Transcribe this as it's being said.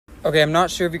Okay, I'm not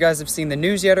sure if you guys have seen the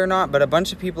news yet or not, but a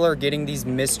bunch of people are getting these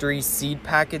mystery seed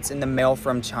packets in the mail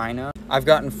from China. I've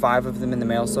gotten 5 of them in the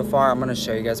mail so far. I'm going to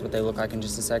show you guys what they look like in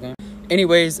just a second.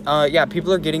 Anyways, yeah,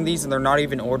 people are getting these and they're not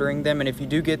even ordering them. And if you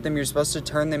do get them, you're supposed to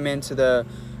turn them into the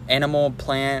animal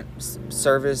plant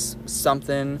service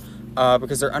something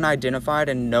because they're unidentified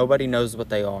and nobody knows what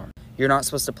they are. You're not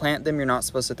supposed to plant them. You're not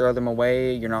supposed to throw them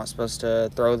away. You're not supposed to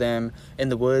throw them in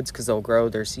the woods because they'll grow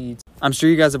their seeds. I'm sure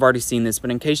you guys have already seen this, but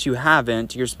in case you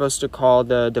haven't, you're supposed to call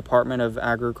the Department of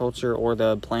Agriculture or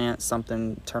the plant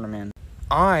something, turn them in.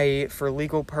 I, for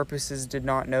legal purposes, did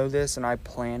not know this, and I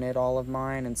planted all of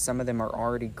mine, and some of them are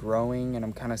already growing, and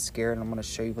I'm kind of scared, and I'm going to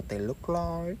show you what they look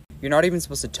like. You're not even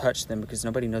supposed to touch them because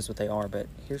nobody knows what they are, but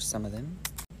here's some of them.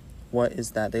 What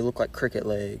is that? They look like cricket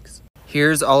legs.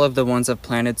 Here's all of the ones I've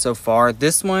planted so far.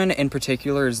 This one in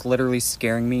particular is literally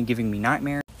scaring me, giving me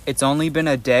nightmares. It's only been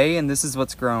a day, and this is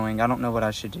what's growing. I don't know what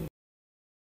I should do.